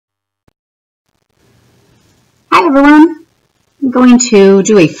Hi everyone, I'm going to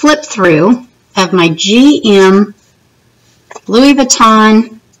do a flip through of my GM Louis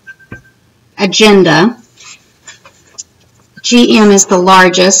Vuitton agenda. GM is the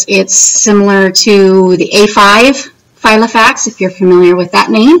largest. It's similar to the A5 Filofax, if you're familiar with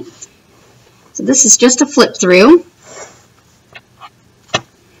that name. So this is just a flip through.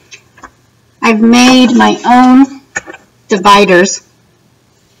 I've made my own dividers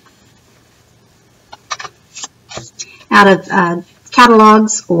out of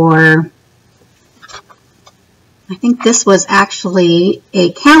catalogs, or I think this was actually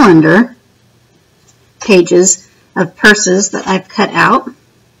a calendar pages of purses that I've cut out. If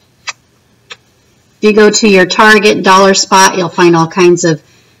you go to your Target dollar spot, you'll find all kinds of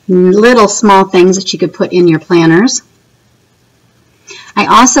little small things that you could put in your planners. I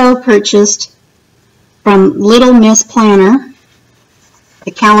also purchased from Little Miss Planner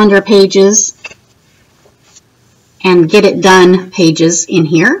the calendar pages and Get It Done pages in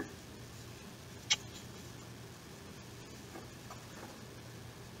here.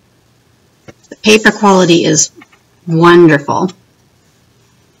 The paper quality is wonderful.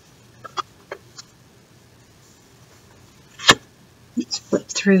 Let's flip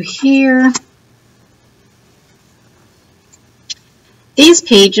through here. These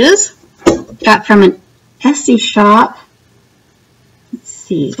pages got from an Etsy shop. Let's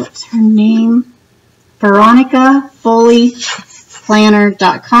see, what's her name?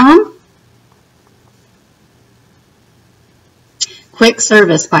 VeronicaFoleyPlanner.com. Quick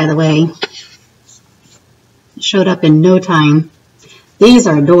service, by the way. It showed up in no time. These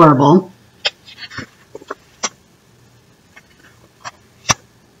are adorable.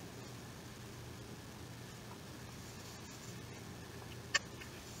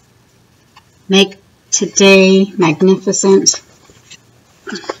 Make today magnificent.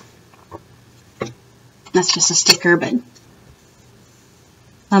 That's just a sticker, but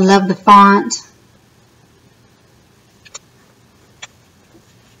I love the font.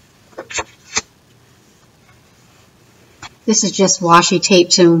 This is just washi tape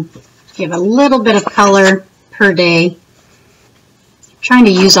to give a little bit of color per day. I'm trying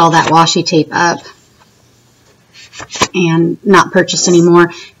to use all that washi tape up and not purchase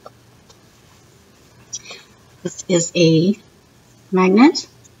anymore. This is a magnet,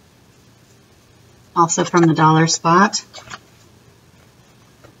 also from the dollar spot.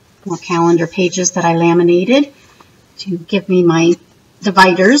 More calendar pages that I laminated to give me my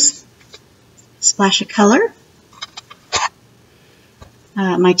dividers. Splash of color.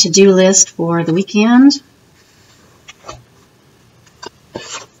 My to-do list for the weekend.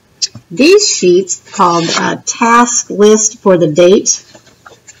 These sheets called task list for the date.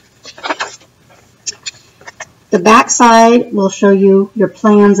 The back side will show you your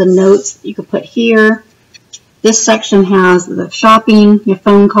plans and notes that you can put here. This section has the shopping, your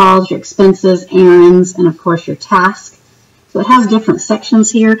phone calls, your expenses, errands, and of course your tasks. So it has different sections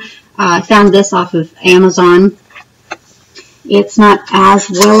here. I found this off of Amazon. It's not as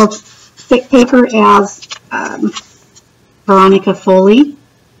well of thick paper as Veronica Foley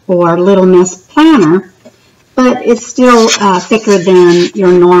or Little Miss Planner, but it's still thicker than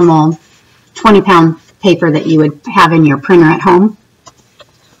your normal 20-pound paper that you would have in your printer at home.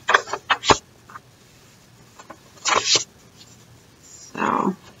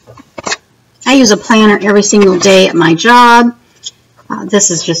 So I use a planner every single day at my job. This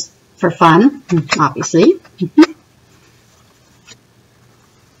is just for fun, obviously.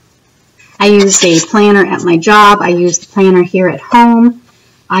 I used a planner at my job. I used the planner here at home.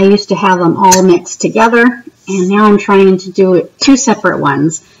 I used to have them all mixed together, and now I'm trying to do it two separate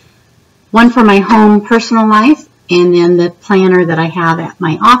ones. One for my home personal life, and then the planner that I have at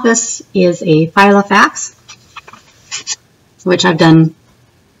my office is a Filofax, which I've done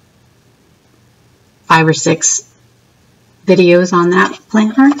 5 or 6 videos on that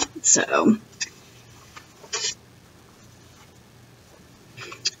planner. So,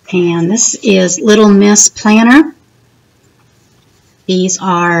 and this is Little Miss Planner. These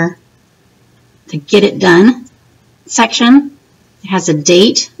are the Get It Done section. It has a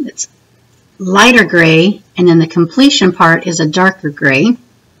date that's lighter gray, and then the completion part is a darker gray.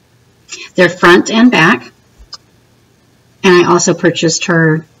 They're front and back. And I also purchased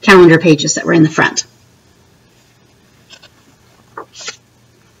her calendar pages that were in the front.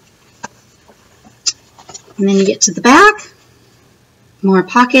 And then you get to the back, more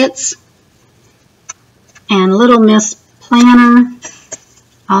pockets, and Little Miss Planner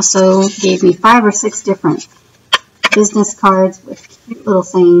also gave me 5 or 6 different business cards with cute little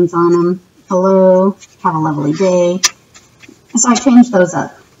sayings on them. Hello, have a lovely day. So I changed those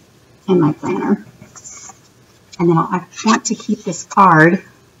up in my planner. And then I want to keep this card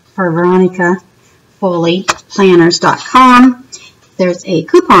for Veronica Foley, planners.com. There's a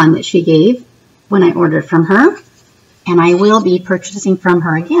coupon that she gave when I ordered from her, and I will be purchasing from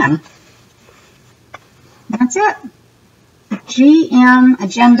her again. That's it. GM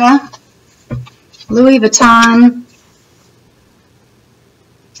agenda, Louis Vuitton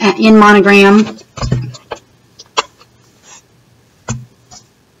in monogram.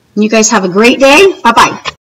 You guys have a great day. Bye-bye.